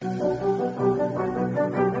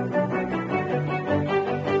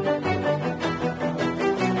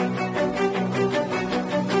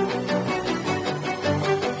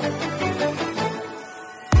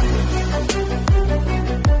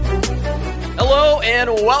and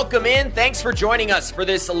welcome in. Thanks for joining us for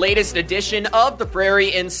this latest edition of the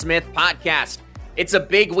Frary Smith podcast. It's a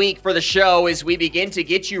big week for the show as we begin to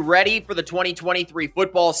get you ready for the 2023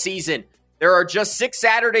 football season. There are just 6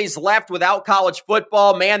 Saturdays left without college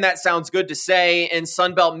football. Man, that sounds good to say. And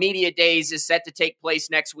Sunbelt Media Days is set to take place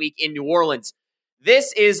next week in New Orleans.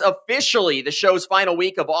 This is officially the show's final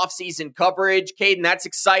week of off-season coverage. Caden, that's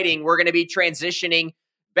exciting. We're going to be transitioning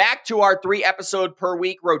back to our 3-episode per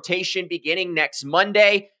week rotation beginning next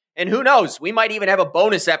Monday. And who knows, we might even have a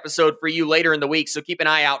bonus episode for you later in the week, so keep an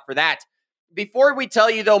eye out for that. Before we tell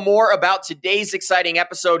you, though, more about today's exciting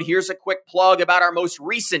episode, here's a quick plug about our most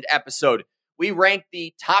recent episode. We ranked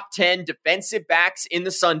the top 10 defensive backs in the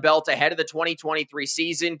Sun Belt ahead of the 2023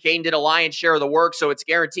 season. Kane did a lion's share of the work, so it's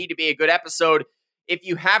guaranteed to be a good episode. If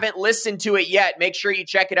you haven't listened to it yet, make sure you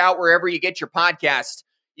check it out wherever you get your podcasts.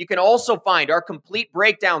 You can also find our complete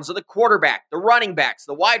breakdowns of the quarterback, the running backs,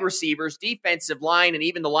 the wide receivers, defensive line, and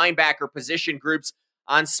even the linebacker position groups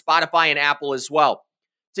on Spotify and Apple as well.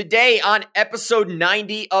 Today on episode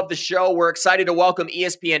 90 of the show, we're excited to welcome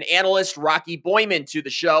ESPN analyst Rocky Boiman to the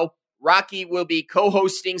show. Rocky will be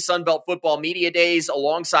co-hosting Sunbelt Football Media Days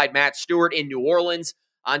alongside Matt Stewart in New Orleans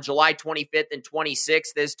on July 25th and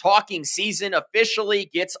 26th as talking season officially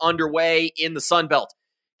gets underway in the Sun Belt.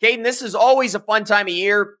 Caden, this is always a fun time of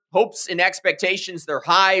year. Hopes and expectations, they're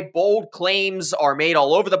high. Bold claims are made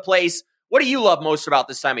all over the place. What do you love most about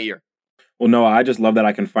this time of year? Well, no, I just love that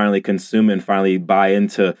I can finally consume and finally buy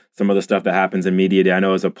into some of the stuff that happens in media day. I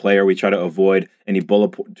know as a player, we try to avoid any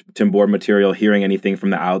bulletin board material, hearing anything from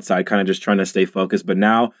the outside, kind of just trying to stay focused. But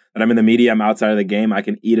now that I'm in the media, I'm outside of the game, I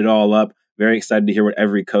can eat it all up. Very excited to hear what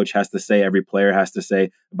every coach has to say, every player has to say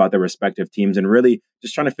about their respective teams, and really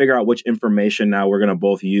just trying to figure out which information now we're going to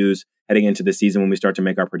both use heading into the season when we start to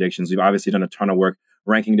make our predictions. We've obviously done a ton of work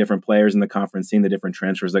ranking different players in the conference, seeing the different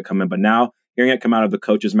transfers that come in, but now hearing it come out of the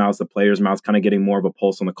coaches' mouths, the players' mouths, kind of getting more of a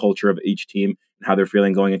pulse on the culture of each team and how they're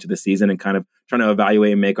feeling going into the season and kind of trying to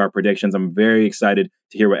evaluate and make our predictions. I'm very excited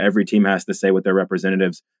to hear what every team has to say with their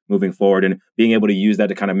representatives moving forward and being able to use that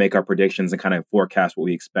to kind of make our predictions and kind of forecast what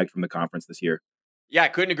we expect from the conference this year. Yeah, I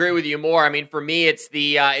couldn't agree with you more. I mean, for me, it's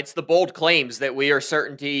the bold claims that we are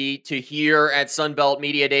certain to hear at Sunbelt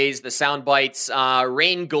Media Days, the sound bites,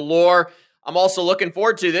 rain galore. I'm also looking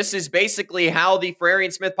forward to this is basically how the Frary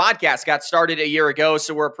Smith podcast got started a year ago.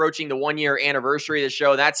 So we're approaching the 1-year anniversary of the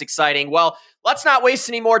show. That's exciting. Well, let's not waste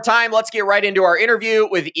any more time. Let's get right into our interview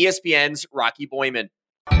with ESPN's Rocky Boiman.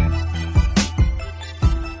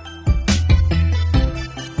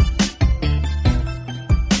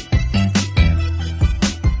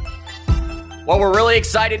 Well, we're really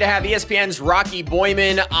excited to have ESPN's Rocky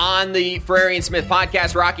Boiman on the Frary Smith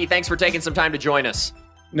podcast. Rocky, thanks for taking some time to join us.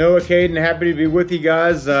 Noah, Caden, happy to be with you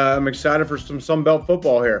guys. I'm excited for some Sunbelt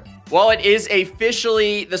football here. Well, it is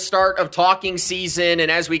officially the start of talking season, and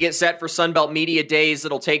as we get set for Sunbelt Media Days,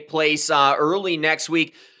 that'll take place early next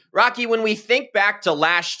week. Rocky, when we think back to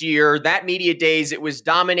last year, that Media Days, it was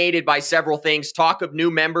dominated by several things, talk of new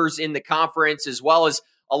members in the conference, as well as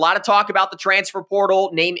a lot of talk about the transfer portal,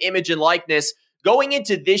 name, image, and likeness. Going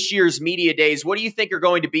into this year's Media Days, what do you think are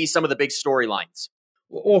going to be some of the big storylines?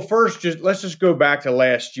 Well, first, let's just go back to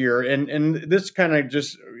last year, and this kind of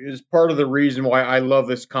just is part of the reason why I love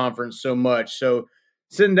this conference so much. So,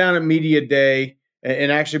 sitting down at Media Day,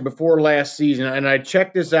 and actually before last season, and I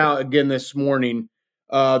checked this out again this morning.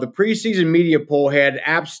 The preseason media poll had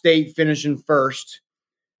App State finishing first.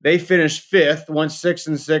 They finished fifth, went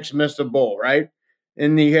 6-6, missed a bowl, right?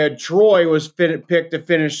 And you had Troy was picked to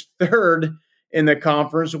finish third in the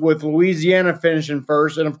conference, with Louisiana finishing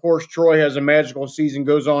first. And, of course, Troy has a magical season,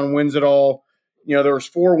 goes on, wins it all. You know, there was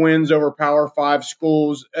 4 wins over Power 5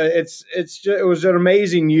 schools. It was an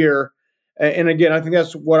amazing year. And, again, I think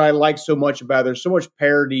that's what I like so much about it. There's so much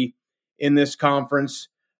parity in this conference.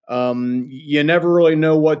 You never really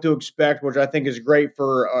know what to expect, which I think is great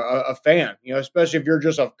for a fan, you know, especially if you're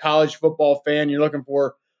just a college football fan. You're looking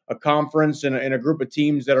for a conference and a group of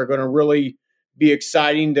teams that are going to really be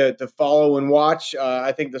exciting to follow and watch.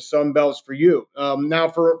 I think the Sun Belt's for you. Now,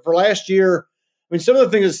 for last year, I mean, some of the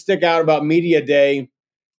things that stick out about Media Day,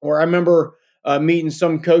 where I remember meeting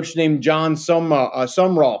some coach named John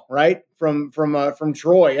Sumrall, right, from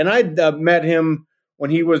Troy, and I'd met him when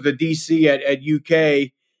he was the DC at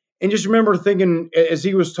UK, and just remember thinking as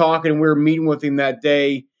he was talking, we were meeting with him that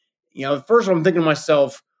day. You know, first I'm thinking to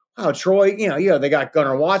myself, wow, Troy, they got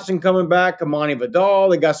Gunnar Watson coming back, Amani Vidal.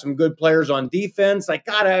 They got some good players on defense. Like,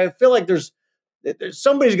 God, I feel like there's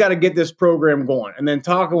somebody's got to get this program going. And then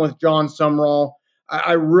talking with John Sumrall,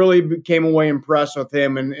 I really came away impressed with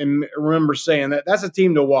him and remember saying that's a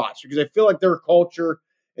team to watch because I feel like their culture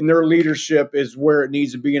and their leadership is where it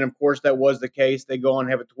needs to be. And of course, that was the case. They go on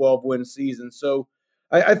and have a 12-win season. So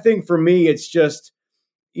I think for me, it's just,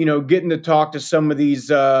 getting to talk to some of these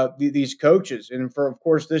coaches. And of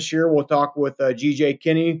course, this year we'll talk with G.J.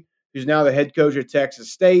 Kinney, who's now the head coach at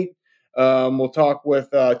Texas State. We'll talk with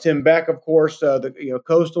Tim Beck, of course,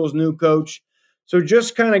 Coastal's new coach. So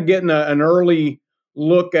just kind of getting an early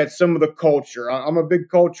look at some of the culture. I'm a big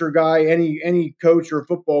culture guy. Any coach or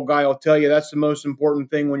football guy will tell you that's the most important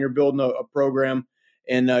thing when you're building a program,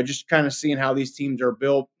 and just kind of seeing how these teams are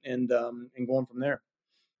built and going from there.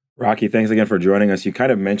 Rocky, thanks again for joining us. You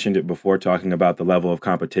kind of mentioned it before talking about the level of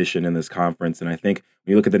competition in this conference. And I think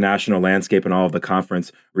when you look at the national landscape and all of the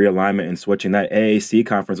conference realignment and switching, that AAC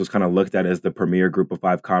conference was kind of looked at as the premier group of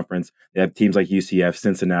 5 conference. They have teams like UCF,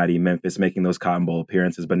 Cincinnati, Memphis making those Cotton Bowl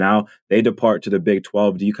appearances. But now they depart to the Big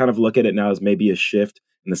 12. Do you kind of look at it now as maybe a shift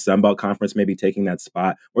in the Sun Belt Conference, maybe taking that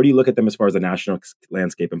spot? Or do you look at them as far as the national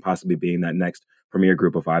landscape and possibly being that next premier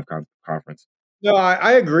group of 5 conference? No,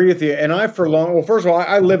 I agree with you. And well, first of all,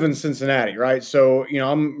 I live in Cincinnati, right? So,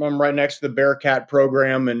 I'm right next to the Bearcat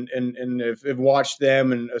program and have watched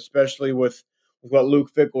them, and especially with what Luke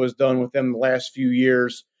Fickell has done with them the last few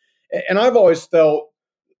years. And I've always felt,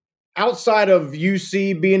 outside of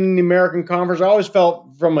UC being in the American Conference, I always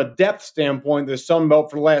felt from a depth standpoint, the Sun Belt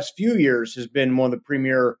for the last few years has been one of the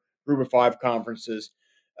premier group of 5 conferences.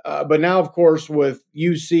 But now, of course, with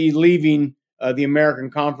UC leaving the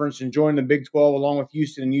American Conference and joining the Big 12 along with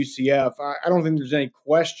Houston and UCF, I don't think there's any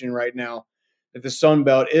question right now that the Sun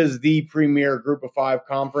Belt is the premier group of 5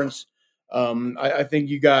 conference. I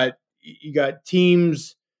think you got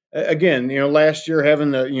teams again. Last year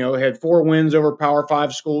having had 4 wins over Power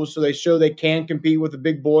 5 schools, so they show they can compete with the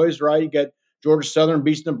big boys, right? You got Georgia Southern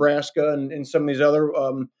beats Nebraska and some of these other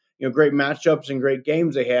great matchups and great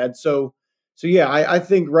games they had. So yeah, I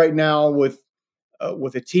think right now with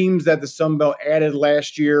the teams that the Sun Belt added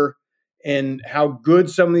last year and how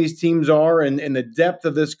good some of these teams are and the depth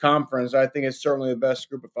of this conference, I think it's certainly the best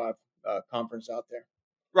group of 5 conference out there.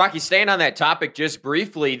 Rocky, staying on that topic just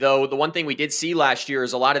briefly, though, the one thing we did see last year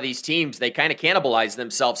is a lot of these teams, they kind of cannibalized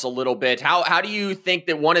themselves a little bit. How do you think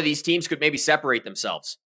that one of these teams could maybe separate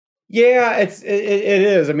themselves? Yeah, it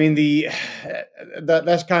is. I mean,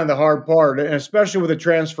 that's kind of the hard part, and especially with the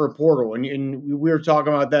transfer portal. And we were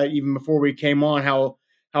talking about that even before we came on, how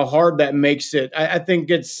hard that makes it. I think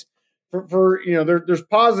it's for there's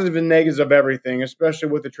positive and negatives of everything, especially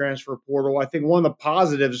with the transfer portal. I think one of the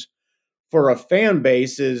positives for a fan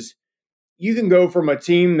base is you can go from a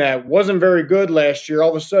team that wasn't very good last year,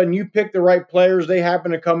 all of a sudden you pick the right players, they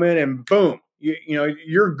happen to come in, and boom,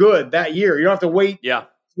 you're good that year. You don't have to wait. Yeah.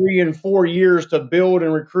 3 and 4 years to build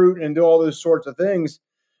and recruit and do all those sorts of things.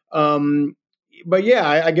 But yeah,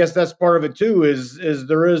 I guess that's part of it too, is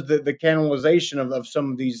there is the cannibalization of some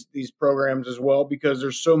of these programs as well, because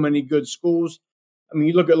there's so many good schools. I mean,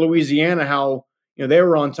 you look at Louisiana, how they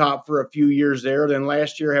were on top for a few years there. Then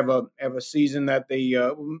last year have a season that they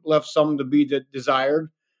left something to be desired.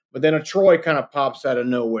 But then a Troy kind of pops out of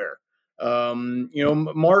nowhere.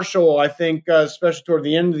 Marshall, I think, especially toward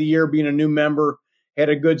the end of the year, being a new member, had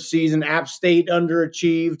a good season. App State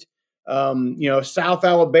underachieved. South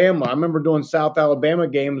Alabama. I remember doing South Alabama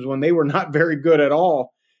games when they were not very good at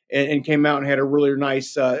all, and came out and had a really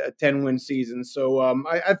nice 10-win season. So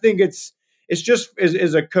I think it's just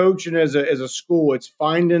as a coach and as a school, it's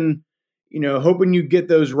finding, hoping you get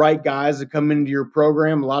those right guys to come into your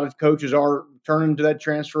program. A lot of coaches are turning to that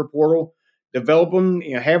transfer portal, develop them,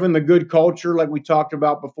 having the good culture like we talked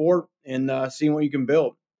about before, and seeing what you can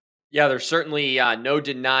build. Yeah, there's certainly no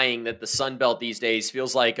denying that the Sun Belt these days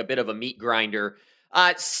feels like a bit of a meat grinder.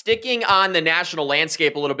 Sticking on the national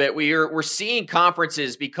landscape a little bit, we're seeing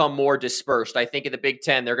conferences become more dispersed. I think in the Big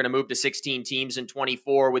Ten, they're going to move to 16 teams in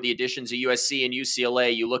 24 with the additions of USC and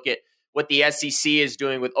UCLA. You look at what the SEC is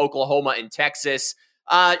doing with Oklahoma and Texas.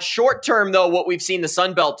 Short term, though, what we've seen the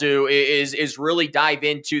Sun Belt do is really dive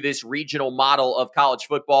into this regional model of college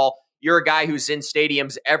football. You're a guy who's in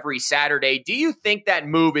stadiums every Saturday. Do you think that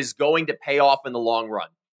move is going to pay off in the long run?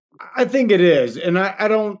 I think it is. And I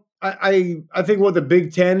think what the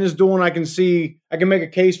Big Ten is doing, I can make a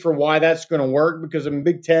case for why that's going to work, because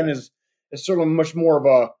Big Ten is certainly much more of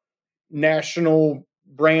a national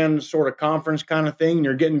brand sort of conference kind of thing.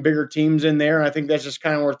 You're getting bigger teams in there. And I think that's just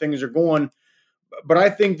kind of where things are going. But I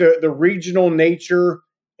think the regional nature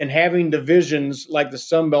and having divisions like the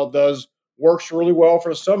Sun Belt does works really well for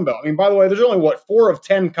the Sun Belt. I mean, by the way, there's only 4 of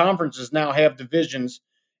 10 conferences now have divisions,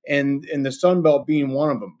 and the Sun Belt being one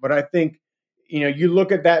of them. But I think, you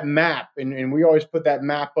look at that map, and we always put that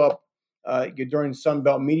map up during Sun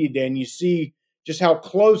Belt Media Day, and you see, just how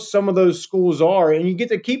close some of those schools are, and you get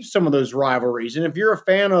to keep some of those rivalries. And if you're a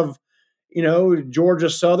fan of, Georgia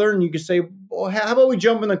Southern, you can say, well, how about we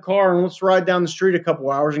jump in the car and let's ride down the street a couple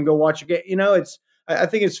hours and go watch a game. I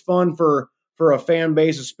think it's fun for a fan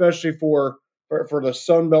base, especially for the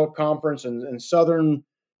Sun Belt Conference and Southern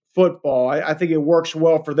football. I think it works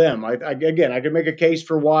well for them. I could make a case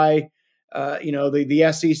for why,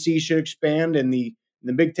 the SEC should expand and the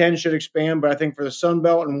Big Ten should expand, but I think for the Sun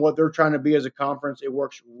Belt and what they're trying to be as a conference, it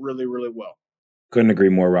works really, really well. Couldn't agree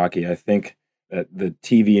more, Rocky. I think that the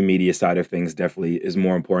TV and media side of things definitely is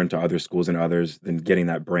more important to other schools and others than getting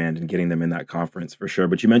that brand and getting them in that conference for sure.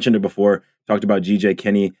 But you mentioned it before, talked about GJ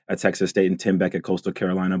Kinney at Texas State and Tim Beck at Coastal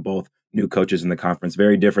Carolina, both new coaches in the conference.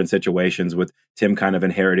 Very different situations, with Tim kind of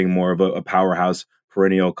inheriting more of a powerhouse,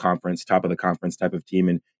 perennial conference, top of the conference type of team,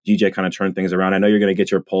 and GJ kind of turned things around. I know you're going to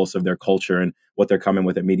get your pulse of their culture and what they're coming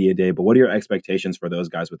with at Media Day, but what are your expectations for those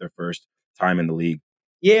guys with their first time in the league?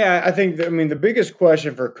 Yeah, the biggest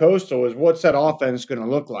question for Coastal is what's that offense going to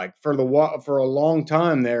look like for a long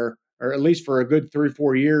time there, or at least for a good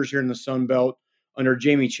 3-4 years here in the Sun Belt under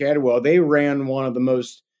Jamie Chadwell. They ran one of the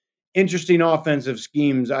most interesting offensive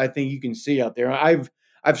schemes I think you can see out there. I've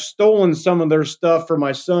stolen some of their stuff for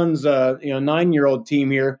my son's 9-year-old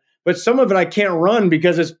team here, but some of it I can't run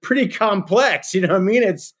because it's pretty complex. You know what I mean?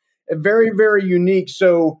 It's very, very unique.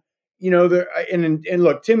 So, and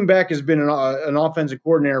look, Tim Beck has been an offensive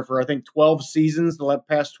coordinator for I think 12 seasons, the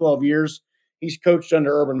past 12 years. He's coached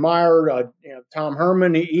under Urban Meyer, Tom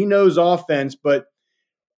Herman. He knows offense, but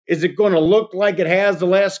is it going to look like it has the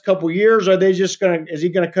last couple of years? Or is he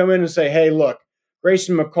going to come in and say, hey, look,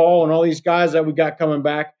 Grayson McCall and all these guys that we got coming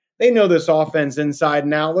back, they know this offense inside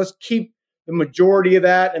and out. Let's keep the majority of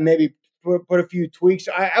that and maybe put a few tweaks.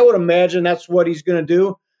 I would imagine that's what he's going to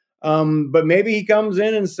do. But maybe he comes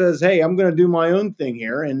in and says, hey, I'm going to do my own thing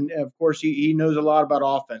here. And, of course, he knows a lot about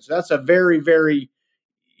offense. That's a very, very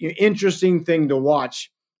interesting thing to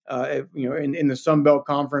watch, in the Sun Belt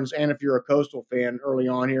Conference, and if you're a Coastal fan early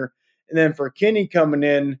on here. And then for Kenny coming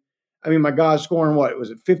in, my God, scoring what?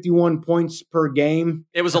 Was it 51 points per game?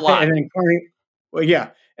 It was a lot. And then well, yeah.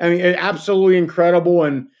 Absolutely incredible.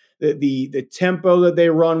 And the tempo that they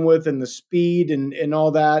run with and the speed and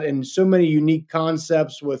all that, and so many unique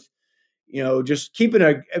concepts with, just keeping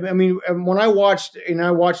when I watched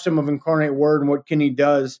some of Incarnate Word and what Kenny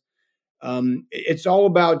does, it's all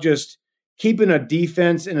about just keeping a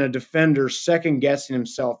defense and a defender second guessing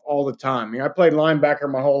himself all the time. I played linebacker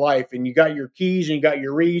my whole life, and you got your keys and you got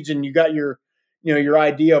your reads and you got your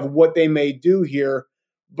idea of what they may do here.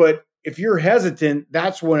 But if you're hesitant,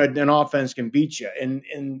 that's when an offense can beat you.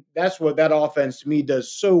 And that's what that offense to me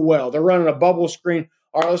does so well. They're running a bubble screen.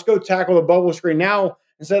 All right, let's go tackle the bubble screen now.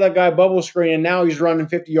 Instead of that guy bubble screen, and now he's running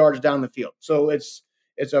 50 yards down the field. So it's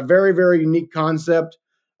a very, very unique concept.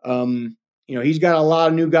 He's got a lot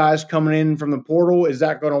of new guys coming in from the portal. Is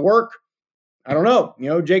that going to work? I don't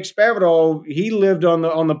know. Jake Spavital, he lived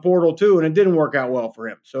on the portal too, and it didn't work out well for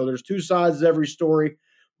him. So there's two sides to every story.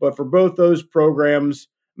 But for both those programs,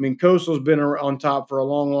 Coastal's been on top for a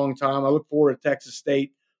long, long time. I look forward to Texas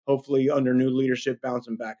State, hopefully under new leadership,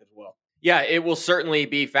 bouncing back as well. Yeah, it will certainly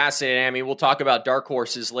be fascinating. We'll talk about dark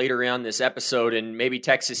horses later on this episode, and maybe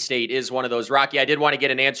Texas State is one of those. Rocky, I did want to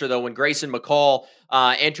get an answer, though. When Grayson McCall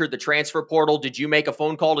entered the transfer portal, did you make a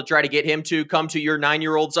phone call to try to get him to come to your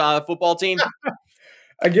 9-year-old's football team?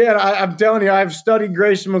 Again, I'm telling you, I've studied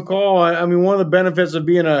Grayson McCall. One of the benefits of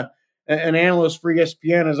being an analyst for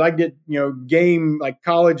ESPN is I get, game, like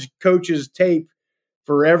college coaches tape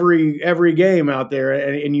for every game out there,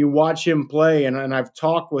 and you watch him play, and I've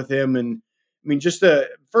talked with him, and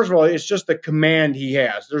first of all, it's just the command he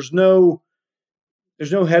has. There's no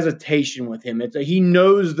hesitation with him. He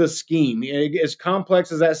knows the scheme. As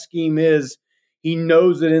complex as that scheme is, he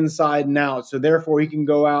knows it inside and out. So therefore, he can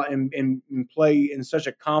go out and play in such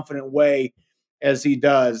a confident way as he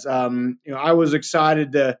does. I was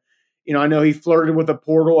excited to. I know he flirted with a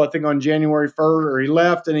portal, I think on January 1st, or he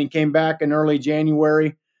left and he came back in early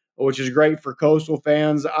January, which is great for Coastal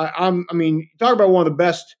fans. Talk about one of the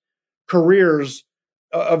best careers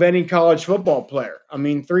of any college football player.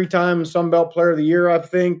 3-time Sun Belt Player of the Year, I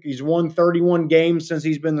think. He's won 31 games since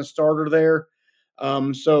he's been the starter there.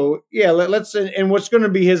 Let's and what's going to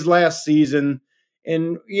be his last season.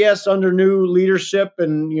 And yes, under new leadership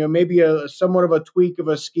and maybe a somewhat of a tweak of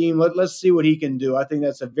a scheme, let's see what he can do. I think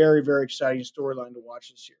that's a very, very exciting storyline to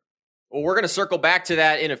watch this year. Well, we're going to circle back to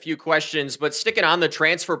that in a few questions, but sticking on the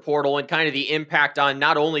transfer portal and kind of the impact on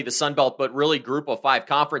not only the Sun Belt, but really Group of 5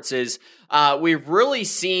 conferences, we've really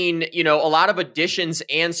seen, a lot of additions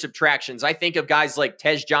and subtractions. I think of guys like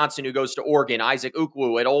Tej Johnson, who goes to Oregon, Isaac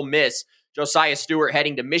Ukwu at Ole Miss, Josiah Stewart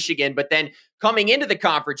heading to Michigan. But then coming into the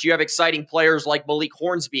conference, you have exciting players like Malik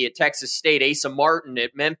Hornsby at Texas State, Asa Martin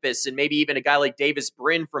at Memphis, and maybe even a guy like Davis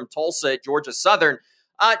Brin from Tulsa at Georgia Southern.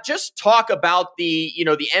 Just talk about the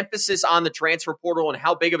emphasis on the transfer portal and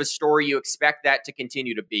how big of a story you expect that to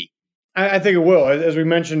continue to be. I think it will. As we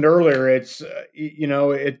mentioned earlier, it's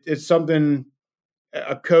something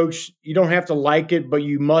a coach, you don't have to like it, but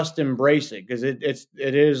you must embrace it because it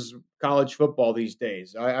is college football these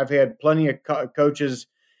days. I've had plenty of coaches,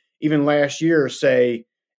 even last year, say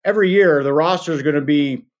every year the roster is going to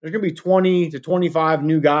be, there's going to be 20 to 25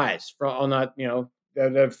 new guys on that,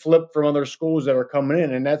 that have flipped from other schools that are coming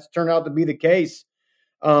in, and that's turned out to be the case.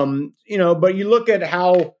 But you look at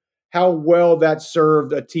how well that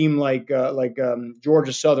served a team like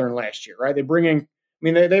Georgia Southern last year, right? They bring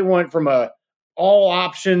in, they went from a all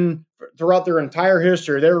option throughout their entire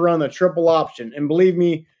history. They were on the triple option, and believe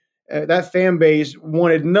me, that fan base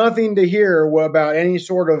wanted nothing to hear about any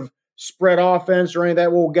sort of spread offense or any of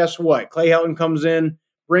that. Well, guess what? Clay Helton comes in,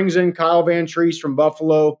 brings in Kyle Van Treese from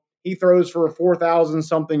Buffalo. He throws for 4,000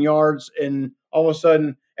 something yards, and all of a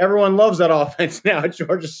sudden, everyone loves that offense now at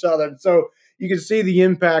Georgia Southern. So you can see the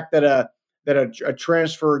impact that a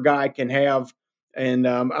transfer guy can have, and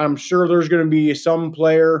I'm sure there's going to be some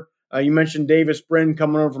player. You mentioned Davis Brin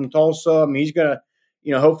coming over from Tulsa. He's going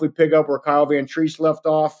to, hopefully pick up where Kyle Van Treese left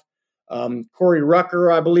off. Corey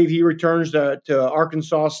Rucker, I believe he returns to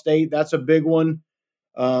Arkansas State. That's a big one.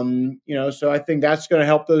 So I think that's going to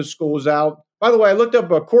help those schools out. By the way, I looked up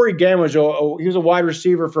Corey Gamage. He was a wide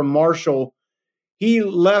receiver from Marshall. He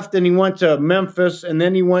left and he went to Memphis, and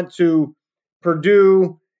then he went to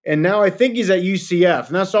Purdue, and now I think he's at UCF,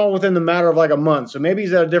 and that's all within the matter of like a month. So maybe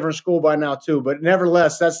he's at a different school by now too. But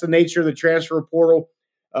nevertheless, that's the nature of the transfer portal.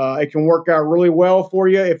 It can work out really well for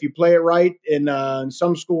you if you play it right, and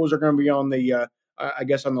some schools are going to be on the,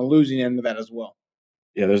 on the losing end of that as well.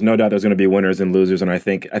 Yeah, there's no doubt there's going to be winners and losers, and I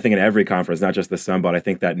think in every conference, not just the Sun Belt, I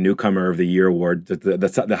think that newcomer of the year award,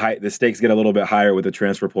 the stakes get a little bit higher with the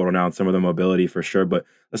transfer portal now and some of the mobility for sure. But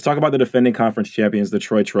let's talk about the defending conference champions, the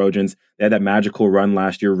Troy Trojans. They had that magical run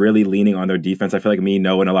last year, really leaning on their defense. I feel like and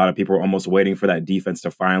a lot of people were almost waiting for that defense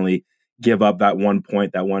to finally give up that 1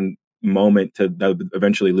 point, that one moment to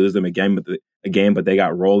eventually lose them again, but they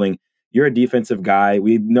got rolling. You're a defensive guy.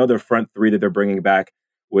 We know their front three that they're bringing back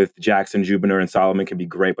with Jackson, Jubiner, and Solomon can be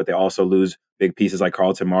great, but they also lose big pieces like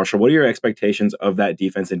Carlton Marshall. What are your expectations of that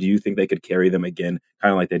defense, and do you think they could carry them again,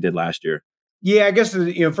 kind of like they did last year? Yeah, I guess,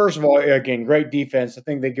 first of all, again, great defense. I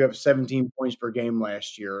think they gave up 17 points per game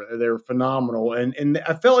last year. They were phenomenal. And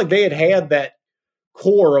I felt like they had that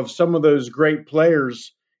core of some of those great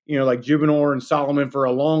players, like Jubinor and Solomon for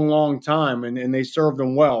a long, long time, and they served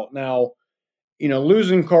them well. Now,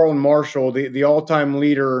 losing Carlton Marshall, the all-time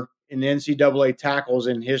leader in the NCAA tackles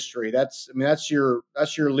in history. That's your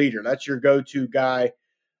leader. That's your go-to guy.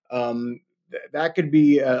 That could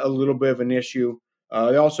be a little bit of an issue.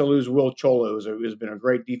 They also lose Will Cholo, who's been a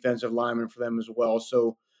great defensive lineman for them as well.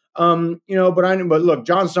 So, but look,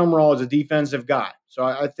 John Summerall is a defensive guy. So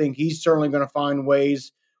I think he's certainly going to find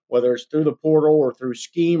ways, whether it's through the portal or through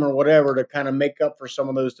scheme or whatever, to kind of make up for some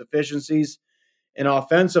of those deficiencies. And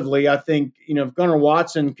offensively, I think, if Gunnar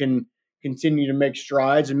Watson can continue to make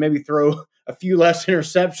strides and maybe throw a few less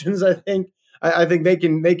interceptions, I think they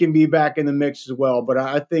can be back in the mix as well. But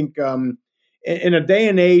I think in a day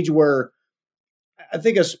and age where I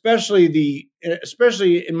think especially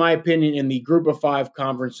in my opinion in the group of five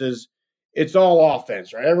conferences, it's all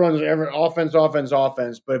offense, right? Everyone's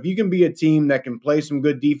offense. But if you can be a team that can play some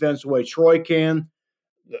good defense the way Troy can,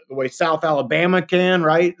 the way South Alabama can,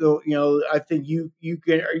 right? I think you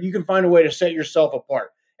can find a way to set yourself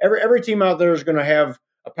apart. Every team out there is going to have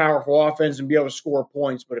a powerful offense and be able to score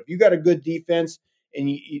points. But if you got a good defense, and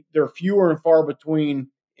they're fewer and far between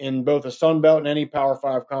in both the Sun Belt and any Power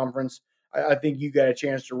 5 conference, I think you got a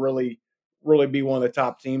chance to really, really be one of the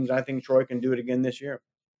top teams. I think Troy can do it again this year.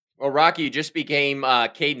 Well, Rocky, you just became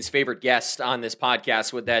Caden's favorite guest on this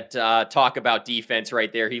podcast with that talk about defense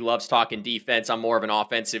right there. He loves talking defense. I'm more of an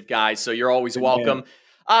offensive guy, so you're always welcome.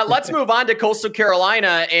 Let's move on to Coastal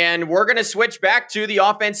Carolina, and we're going to switch back to the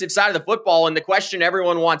offensive side of the football. And the question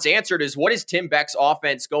everyone wants answered is, what is Tim Beck's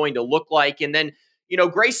offense going to look like? And then,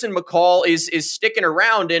 Grayson McCall is sticking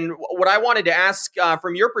around. And what I wanted to ask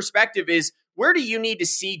from your perspective is, where do you need to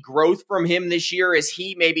see growth from him this year as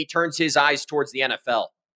he maybe turns his eyes towards the NFL?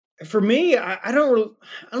 For me, I don't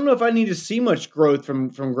know if I need to see much growth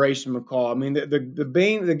from Grayson McCall. I mean,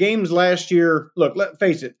 the games last year. Look, let's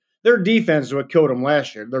face it. Their defense is what killed them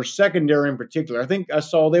last year. Their secondary in particular. I think I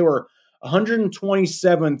saw they were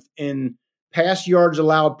 127th in pass yards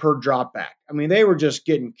allowed per dropback. I mean, they were just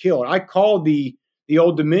getting killed. I called the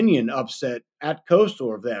Old Dominion upset at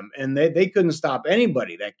Coastal of them, and they couldn't stop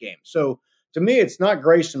anybody that game. So to me, it's not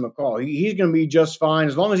Grayson McCall. He's going to be just fine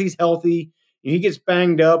as long as he's healthy. He gets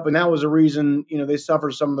banged up, and that was the reason they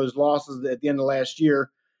suffered some of those losses at the end of last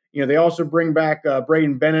year. They also bring back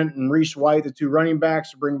Braden Bennett and Reese White, the two running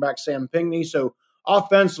backs, to bring back Sam Pinckney. So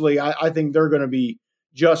offensively, I think they're going to be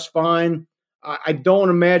just fine. I don't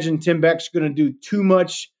imagine Tim Beck's going to do too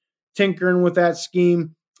much tinkering with that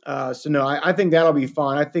scheme. So no, I think that'll be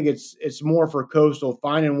fine. I think it's more for Coastal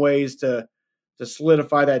finding ways to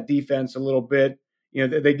solidify that defense a little bit.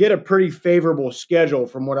 They get a pretty favorable schedule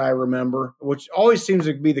from what I remember, which always seems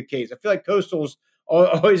to be the case. I feel like Coastal's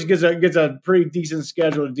always gets a pretty decent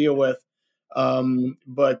schedule to deal with.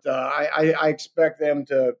 But I expect them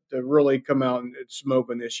to really come out and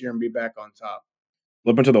smoking this year and be back on top.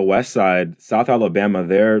 Flipping to the west side, South Alabama,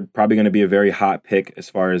 they're probably going to be a very hot pick as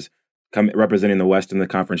far as representing the West in the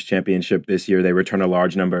conference championship this year. They return a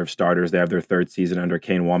large number of starters. They have their third season under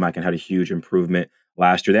Kane Womack and had a huge improvement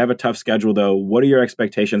last year. They have a tough schedule, though. What are your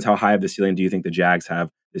expectations? How high of the ceiling do you think the Jags have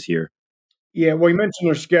this year? Yeah, well, you mentioned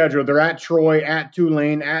their schedule. They're at Troy, at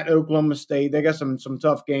Tulane, at Oklahoma State. They got some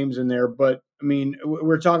tough games in there. But, I mean, we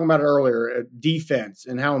were talking about it earlier, defense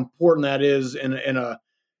and how important that is in a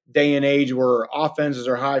day and age where offenses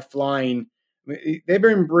are high flying. They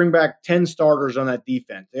bring back 10 starters on that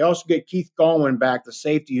defense. They also get Keith Gallman back, the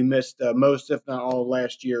safety who missed most, if not all, of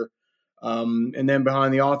last year. And then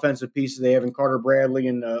behind the offensive pieces, they have in Carter Bradley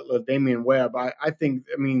and Damian Webb. I think,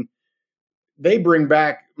 they bring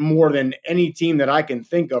back more than any team that I can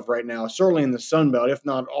think of right now, certainly in the Sun Belt, if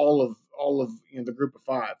not all of the group of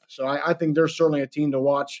five. So I think they're certainly a team to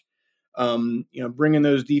watch. Bringing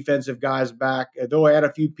those defensive guys back, they'll add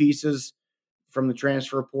a few pieces from the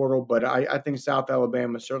transfer portal, but I think South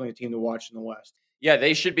Alabama is certainly a team to watch in the West. Yeah,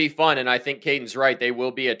 they should be fun, and I think Caden's right. They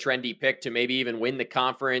will be a trendy pick to maybe even win the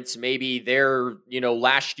conference. Maybe they're,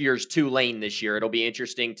 last year's Tulane this year. It'll be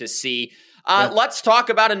interesting to see. Let's talk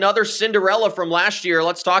about another Cinderella from last year.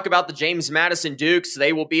 Let's talk about the James Madison Dukes.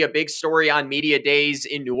 They will be a big story on media days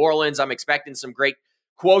in New Orleans. I'm expecting some great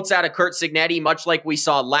quotes out of Curt Cignetti, much like we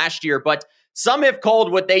saw last year, but some have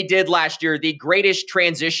called what they did last year the greatest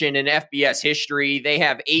transition in FBS history. They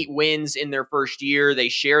have 8 wins in their first year. They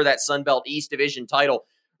share that Sun Belt East Division title.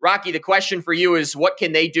 Rocky, the question for you is, what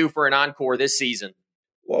can they do for an encore this season?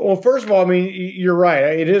 Well, first of all, you're right.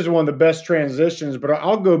 It is one of the best transitions, but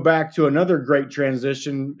I'll go back to another great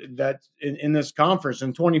transition that in this conference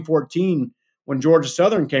in 2014 when Georgia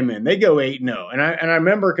Southern came in. They go 8-0. And I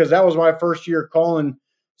remember because that was my first year calling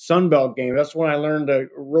Sun Belt game. That's when I learned to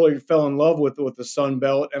really fell in love with the Sun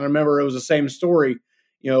Belt. And I remember it was the same story.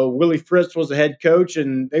 Willie Fritz was the head coach,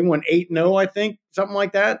 and they went 8-0, I think, something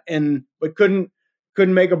like that, but couldn't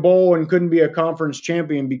make a bowl and couldn't be a conference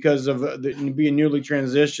champion because of being newly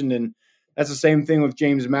transitioned. And that's the same thing with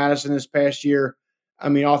James Madison this past year.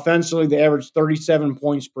 Offensively, they averaged 37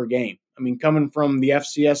 points per game. Coming from the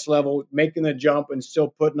FCS level, making the jump and still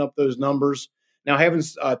putting up those numbers. Now, having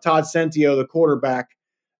Todd Centio, the quarterback,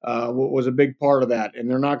 was a big part of that, and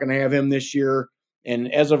they're not going to have him this year.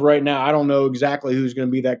 And as of right now, I don't know exactly who's going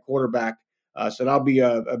to be that quarterback. So that'll be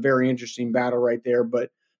a very interesting battle right there. But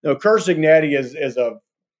no, Curt Cignetti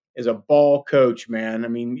is a ball coach,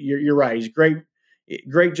 man. You're right. He's great,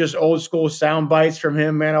 just old school sound bites from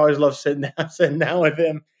him, man. I always love sitting down with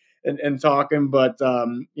him and talking. But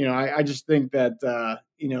I just think that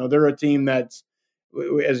they're a team that's,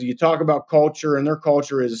 as you talk about culture, and their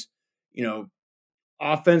culture is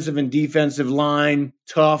offensive and defensive line,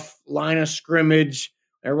 tough, line of scrimmage.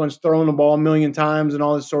 Everyone's throwing the ball a million times and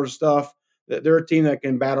all this sort of stuff. They're a team that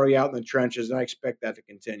can battle you out in the trenches, and I expect that to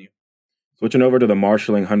continue. Switching over to the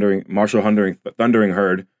Marshall Thundering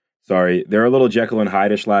Herd. They're a little Jekyll and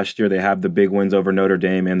Hyde-ish last year. They have the big wins over Notre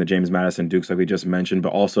Dame and the James Madison Dukes, like we just mentioned,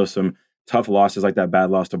 but also some tough losses like that bad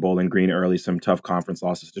loss to Bowling Green early, some tough conference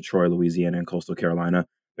losses to Troy, Louisiana, and Coastal Carolina.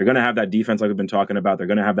 They're going to have that defense like we've been talking about. They're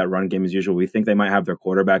going to have that run game as usual. We think they might have their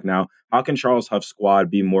quarterback now. How can Charles Huff's squad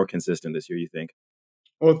be more consistent this year, you think?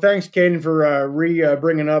 Well, thanks, Caden, for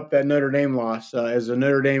bringing up that Notre Dame loss. As a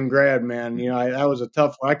Notre Dame grad, man, that was a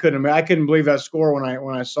tough one. I couldn't believe that score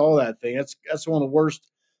when I saw that thing. That's one of the worst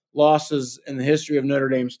losses in the history of Notre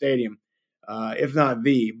Dame Stadium, if not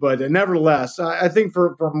the. But nevertheless, I think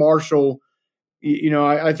for Marshall,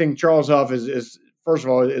 I think Charles Huff is first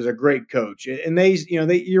of all is a great coach, and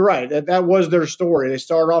you're right that was their story. They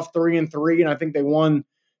started off 3-3, and I think they won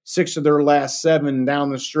 6 of their last 7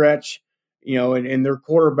 down the stretch. And their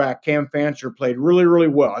quarterback, Cam Fancher, played really, really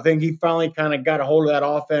well. I think he finally kind of got a hold of that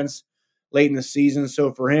offense late in the season.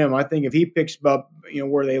 So for him, I think if he picks up,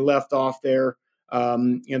 where they left off there,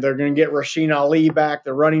 they're going to get Rasheen Ali back,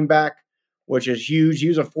 the running back, which is huge. He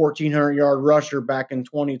was a 1,400-yard rusher back in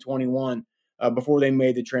 2021 before they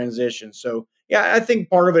made the transition. So, yeah, I think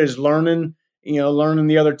part of it is learning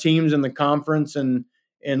the other teams in the conference. And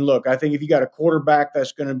look, I think if you got a quarterback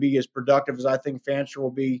that's going to be as productive as I think Fancher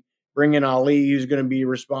will be, bringing Ali, who's going to be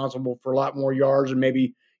responsible for a lot more yards and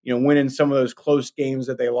maybe, winning some of those close games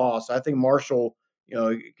that they lost. I think Marshall,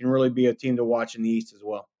 can really be a team to watch in the East as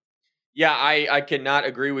well. Yeah, I cannot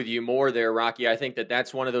agree with you more there, Rocky. I think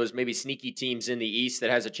that's one of those maybe sneaky teams in the East that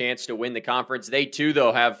has a chance to win the conference. They, too,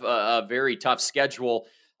 though, have a very tough schedule.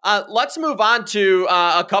 Let's move on to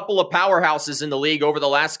a couple of powerhouses in the league over the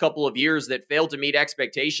last couple of years that failed to meet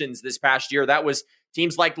expectations this past year. That was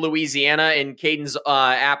teams like Louisiana and Caden's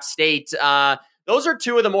App State. Those are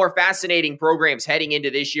two of the more fascinating programs heading into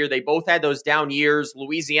this year. They both had those down years.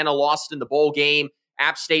 Louisiana lost in the bowl game.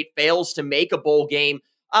 App State fails to make a bowl game.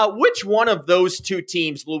 Which one of those two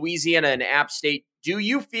teams, Louisiana and App State, do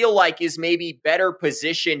you feel like is maybe better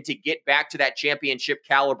positioned to get back to that championship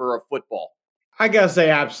caliber of football? I gotta say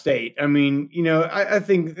App State. I mean, I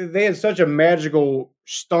think they had such a magical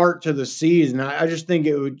start to the season. I just think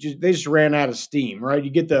they just ran out of steam, right? You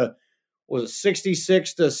get was it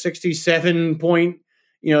 66 to 67 point,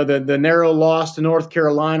 the narrow loss to North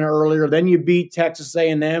Carolina earlier. Then you beat Texas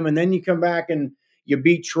A&M, and then you come back and you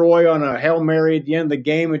beat Troy on a Hail Mary at the end of the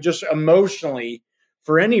game. And just emotionally,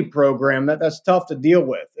 for any program, that's tough to deal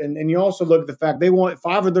with. And you also look at the fact they won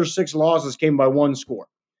 5 of their 6 losses came by 1 score.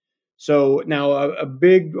 So now a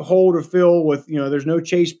big hole to fill with, there's no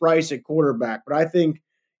Chase Bryce at quarterback. But I think,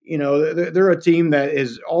 they're a team that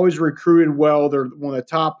is always recruited well. They're one of the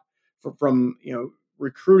top from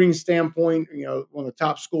recruiting standpoint, one of the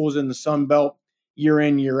top schools in the Sun Belt year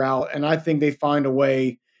in, year out. And I think they find a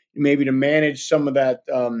way maybe to manage some of that,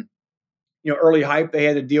 early hype they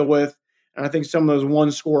had to deal with. And I think some of those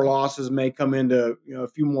 1-score losses may come into, a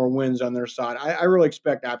few more wins on their side. I really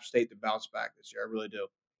expect App State to bounce back this year. I really do.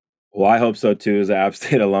 Well, I hope so too, as an App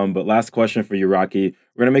State alum. But last question for you, Rocky.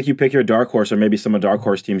 We're going to make you pick your dark horse or maybe some of dark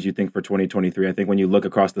horse teams you think for 2023. I think when you look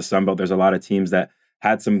across the Sun Belt, there's a lot of teams that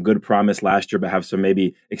had some good promise last year, but have some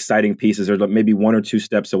maybe exciting pieces or maybe 1 or 2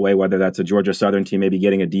 steps away, whether that's a Georgia Southern team maybe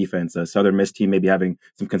getting a defense, a Southern Miss team maybe having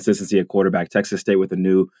some consistency at quarterback, Texas State with a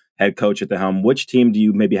new head coach at the helm. Which team do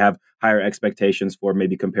you maybe have higher expectations for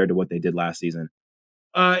maybe compared to what they did last season?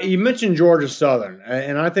 You mentioned Georgia Southern,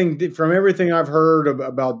 and I think from everything I've heard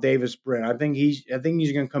about Davis Brin, I think he's going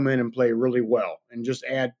to come in and play really well and just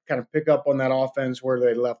kind of pick up on that offense where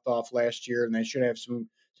they left off last year, and they should have some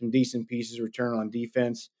decent pieces return on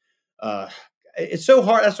defense. It's so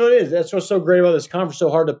hard. That's what it is. That's what's so great about this conference. So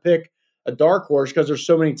hard to pick a dark horse because there's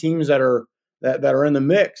so many teams that are in the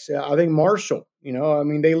mix. I think Marshall.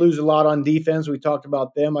 They lose a lot on defense. We talked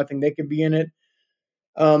about them. I think they could be in it.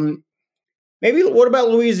 Maybe what about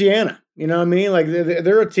Louisiana? You know what I mean? Like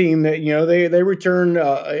they're a team that they return.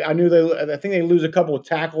 I think they lose a couple of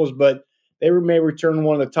tackles, but they may return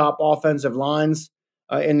one of the top offensive lines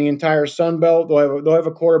in the entire Sun Belt. They'll have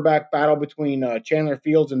a quarterback battle between Chandler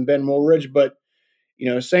Fields and Ben Woolridge, but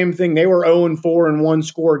same thing. They were 0-4 in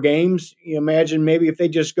 1-score games. You imagine maybe if they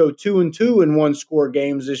just go 2-2 in 1-score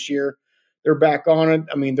games this year, they're back on it.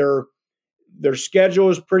 I mean, their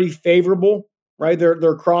schedule is pretty favorable. Right, their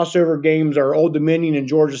crossover games are Old Dominion and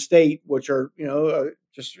Georgia State, which are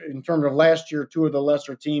just in terms of last year 2 of the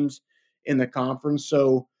lesser teams in the conference.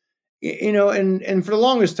 So and for the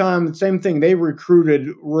longest time, the same thing. They recruited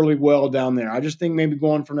really well down there. I just think maybe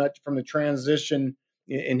going from the transition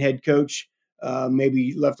in head coach,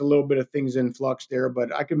 maybe left a little bit of things in flux there.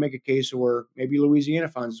 But I could make a case where maybe Louisiana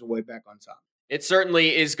finds its way back on top. It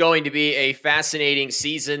certainly is going to be a fascinating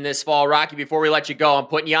season this fall. Rocky, before we let you go, I'm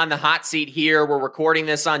putting you on the hot seat here. We're recording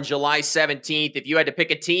this on July 17th. If you had to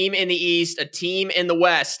pick a team in the East, a team in the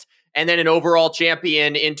West, and then an overall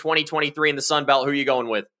champion in 2023 in the Sun Belt, who are you going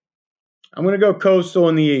with? I'm going to go Coastal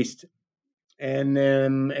in the East. And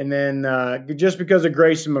then just because of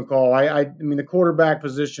Grayson McCall, I mean, the quarterback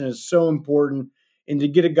position is so important. And to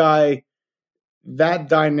get a guy that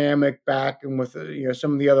dynamic back and with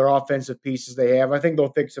some of the other offensive pieces they have, I think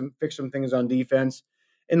they'll fix some things on defense.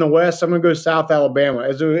 In the West, I'm going to go South Alabama.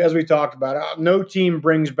 As we talked about, no team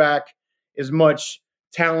brings back as much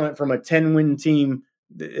talent from a 10-win team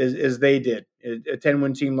as they did, a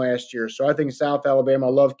 10-win team last year. So I think South Alabama. I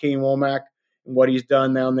love Kane Womack and what he's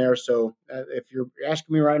done down there. So if you're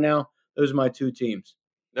asking me right now, those are my 2 teams.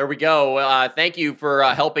 There we go. Thank you for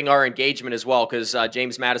helping our engagement as well, because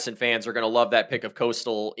James Madison fans are going to love that pick of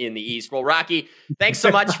Coastal in the East. Well, Rocky, thanks so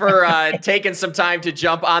much for taking some time to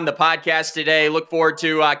jump on the podcast today. Look forward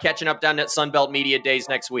to catching up down at Sunbelt Media Days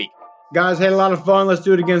next week. Guys, had a lot of fun. Let's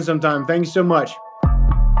do it again sometime. Thanks so much.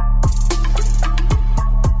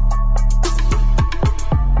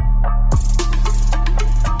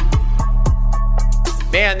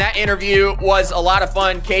 Man, that interview was a lot of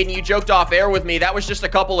fun. Caden, you joked off air with me. That was just a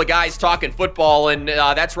couple of guys talking football, and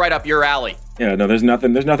that's right up your alley. Yeah, no, there's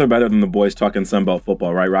nothing better than the boys talking Sunbelt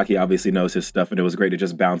football, right? Rocky obviously knows his stuff, and it was great to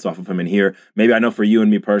just bounce off of him and hear. Maybe I know for you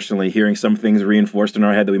and me personally, hearing some things reinforced in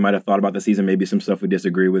our head that we might have thought about the season, maybe some stuff we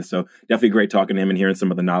disagree with. So definitely great talking to him and hearing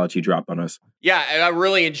some of the knowledge he dropped on us. Yeah, I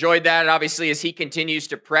really enjoyed that. Obviously, as he continues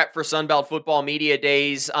to prep for Sunbelt Football Media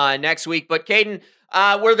Days next week. But Caden,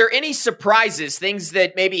 were there any surprises, things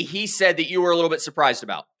that maybe he said that you were a little bit surprised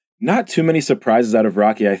about? Not too many surprises out of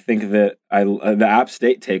Rocky. I think that the App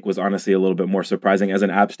State take was honestly a little bit more surprising. As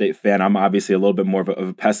an App State fan, I'm obviously a little bit more of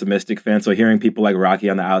a pessimistic fan. So hearing people like Rocky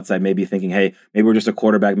on the outside, maybe thinking, hey, maybe we're just a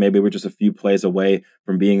quarterback, maybe we're just a few plays away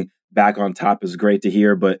from being back on top is great to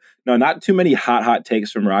hear. But no, not too many hot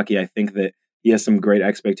takes from Rocky. I think that he has some great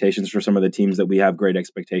expectations for some of the teams that we have great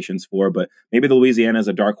expectations for, but maybe the Louisiana is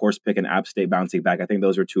a dark horse pick and App State bouncing back. I think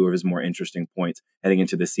those are two of his more interesting points heading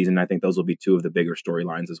into this season. I think those will be two of the bigger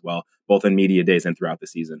storylines as well, both in media days and throughout the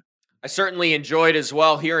season. I certainly enjoyed as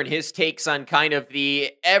well hearing his takes on kind of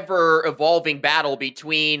the ever-evolving battle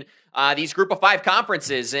between these Group of Five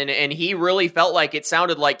conferences, and he really felt like it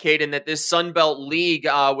sounded like, Caden, that this Sun Belt League,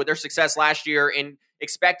 with their success last year and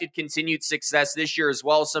expected continued success this year, as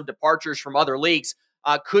well as some departures from other leagues,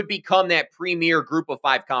 could become that premier Group of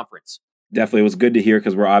Five conference. Definitely. It was good to hear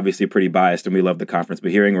because we're obviously pretty biased and we love the conference. But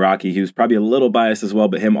hearing Rocky, he was probably a little biased as well,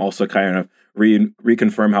 but him also kind of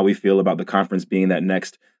reconfirm how we feel about the conference being that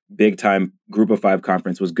next big-time Group of Five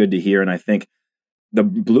conference was good to hear. And I think the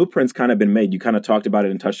blueprint's kind of been made. You kind of talked about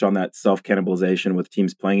it and touched on that self-cannibalization with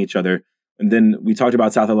teams playing each other. And then we talked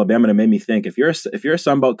about South Alabama, and it made me think, if you're a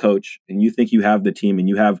Sun Belt coach and you think you have the team and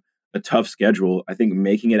you have a tough schedule, I think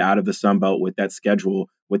making it out of the Sun Belt with that schedule,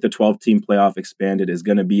 with the 12-team playoff expanded, is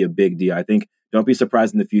going to be a big deal. I think don't be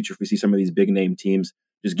surprised in the future if we see some of these big-name teams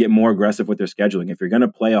just get more aggressive with their scheduling. If you're going to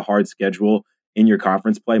play a hard schedule in your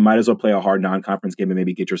conference play, might as well play a hard non-conference game and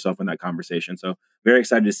maybe get yourself in that conversation. So very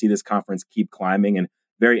excited to see this conference keep climbing, and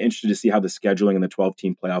very interested to see how the scheduling and the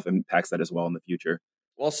 12-team playoff impacts that as well in the future.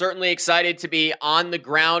 Well, certainly excited to be on the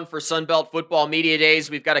ground for Sunbelt Football Media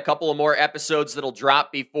Days. We've got a couple of more episodes that'll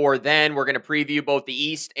drop before then. We're going to preview both the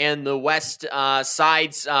East and the West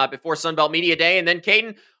sides before Sunbelt Media Day. And then,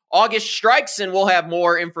 Caden, August strikes, and we'll have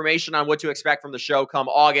more information on what to expect from the show come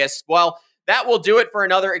August. Well, that will do it for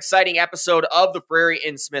another exciting episode of the Frary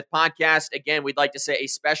and Smith podcast. Again, we'd like to say a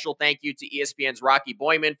special thank you to ESPN's Rocky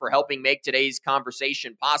Boiman for helping make today's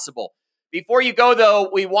conversation possible. Before you go, though,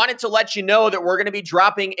 we wanted to let you know that we're going to be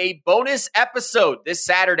dropping a bonus episode this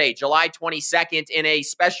Saturday, July 22nd, in a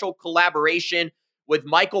special collaboration with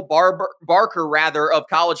Michael Barker of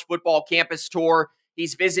College Football Campus Tour.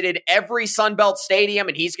 He's visited every Sunbelt stadium,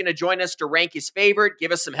 and he's going to join us to rank his favorite,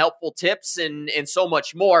 give us some helpful tips, and so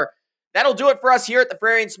much more. That'll do it for us here at the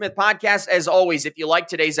Frary and Smith podcast. As always, if you like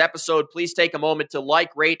today's episode, please take a moment to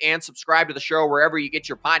like, rate, and subscribe to the show wherever you get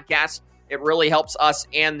your podcasts. It really helps us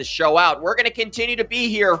and the show out. We're going to continue to be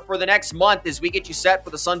here for the next month as we get you set for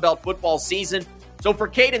the Sunbelt football season. So for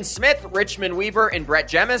Caden Smith, Richmond Weaver, and Brett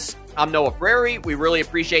Jemis, I'm Noah Frary. We really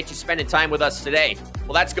appreciate you spending time with us today.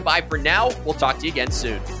 Well, that's goodbye for now. We'll talk to you again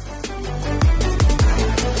soon.